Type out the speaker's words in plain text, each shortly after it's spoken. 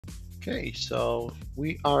Okay, so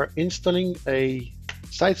we are installing a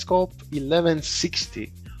SiteScope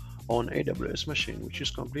 1160 on AWS machine, which is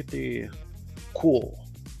completely cool.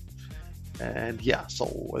 And yeah,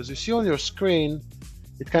 so as you see on your screen,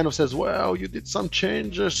 it kind of says, well, you did some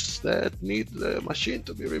changes that need the machine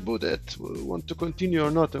to be rebooted. We want to continue or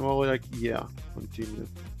not? And we're like, yeah, continue.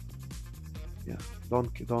 Yeah,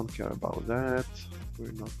 don't care about that.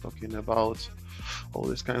 We're not talking about all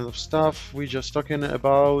this kind of stuff. We're just talking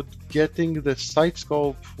about getting the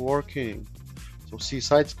SiteScope working. So see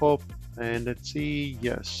SiteScope and let's see,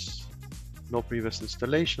 yes, no previous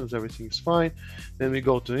installations, everything is fine. Then we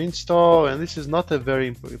go to install, and this is not a very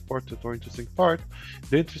important or interesting part.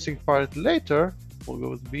 The interesting part later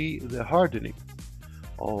will be the hardening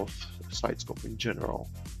of SiteScope in general.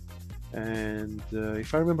 And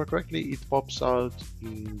if I remember correctly, it pops out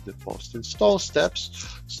in the post-install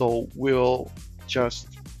steps. So we'll just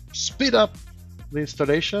speed up the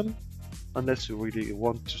installation, unless you really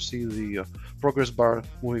want to see the progress bar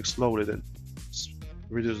moving slowly, then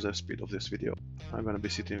reduce the speed of this video. I'm going to be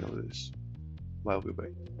sitting on this while we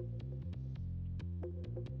wait.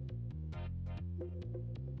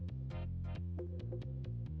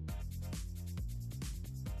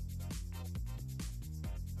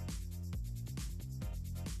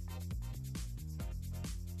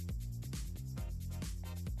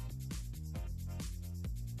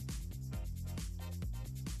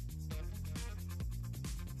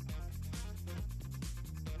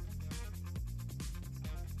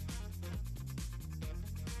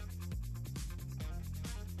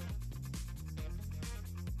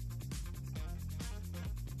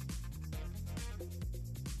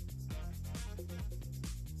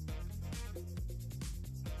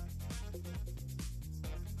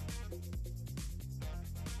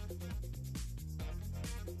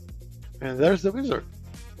 And there's the wizard.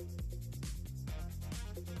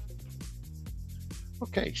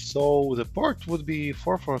 Okay, so the port would be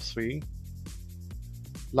 443.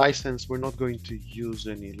 License, we're not going to use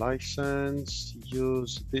any license.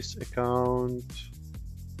 Use this account.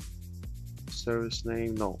 Service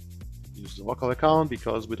name, no. Use the local account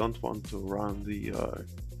because we don't want to run the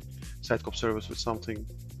SiteScope service with something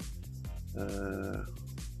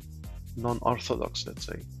non-orthodox, let's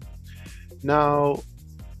say. Now,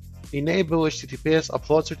 enable HTTPS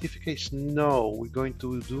upload certification. No, we're going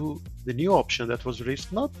to do the new option that was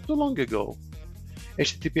released not too long ago.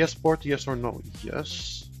 HTTPS port, yes or no?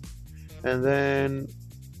 Yes. And then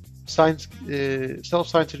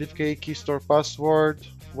self-signed certificate, key store password.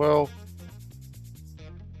 Well,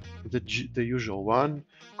 the usual one.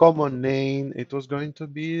 Common name, it was going to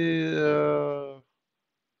be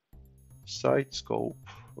SiteScope.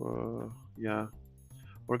 Yeah.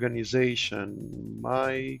 Organization,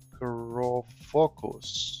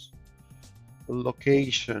 MicroFocus.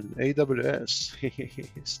 Location, AWS.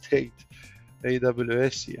 State,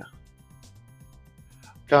 AWS, yeah.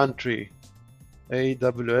 Country,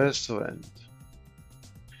 AWS event.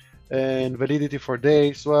 And validity for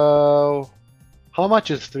days, well, how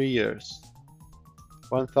much is 3 years?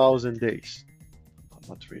 1,000 days.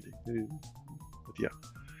 Not really, but yeah.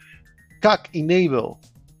 CAC enable.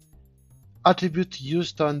 Attribute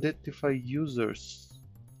used to identify users.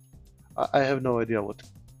 I have no idea what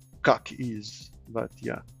CAC is, but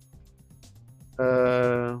yeah.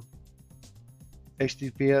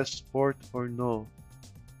 HTTPS port or no?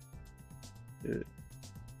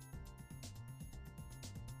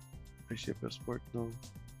 HTTPS port, no.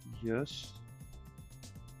 Yes.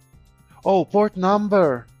 Oh, port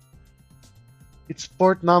number. It's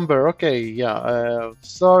port number. Okay, yeah.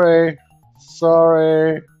 Sorry.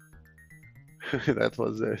 That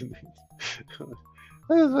was it.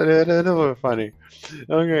 That was funny.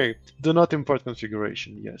 Okay, do not import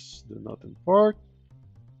configuration. Yes, do not import.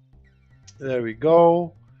 There we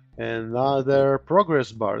go. Another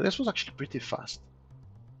progress bar. This was actually pretty fast.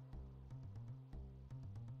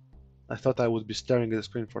 I thought I would be staring at the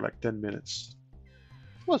screen for like 10 minutes.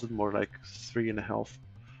 It wasn't more like 3.5.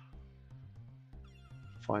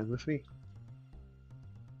 Fine with me.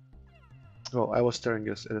 Well, I was staring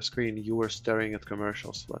at a screen, you were staring at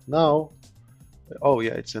commercials, but now, oh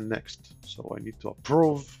yeah, it's a next, so I need to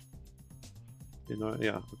approve, you know,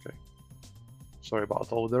 yeah, okay. Sorry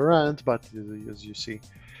about all the rant, but as you see,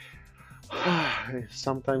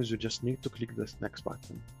 sometimes you just need to click this next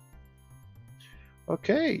button.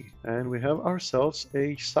 Okay, and we have ourselves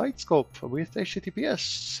a SiteScope with HTTPS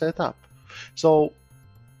set up. So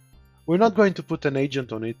we're not going to put an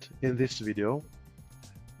agent on it in this video,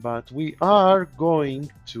 but we are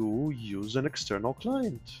going to use an external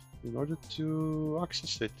client in order to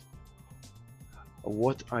access it.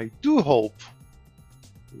 What I do hope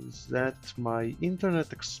Is that my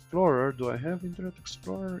Internet Explorer? Do I have Internet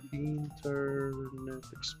Explorer? Internet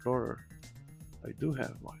Explorer. I do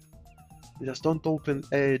have one. Just don't open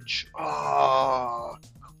Edge. Ah,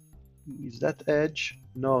 is that Edge?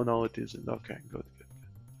 No, no, it isn't. Okay, good, good.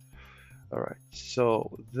 All right,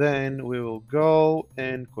 so then we will go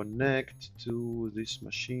and connect to this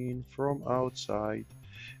machine from outside.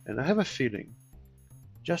 And I have a feeling,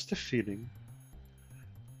 just a feeling,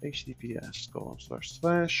 https://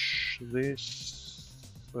 this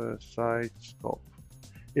SiteScope.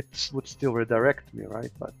 It would still redirect me,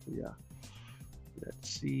 right? But yeah, let's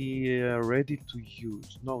see, ready to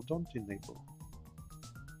use. No, don't enable.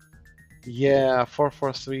 Yeah,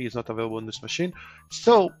 443 is not available on this machine.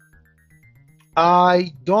 So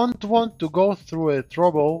I don't want to go through a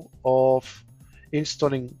trouble of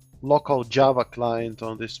installing local Java client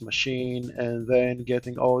on this machine and then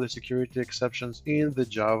getting all the security exceptions in the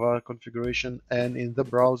Java configuration and in the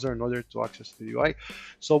browser in order to access the UI.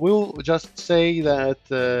 So we'll just say that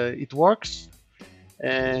it works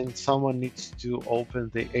and someone needs to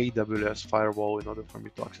open the AWS firewall in order for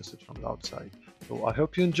me to access it from the outside. So I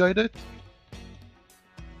hope you enjoyed it.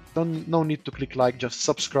 No need to click like, just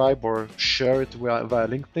subscribe or share it via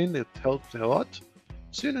LinkedIn. It helps a lot.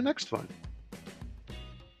 See you in the next one.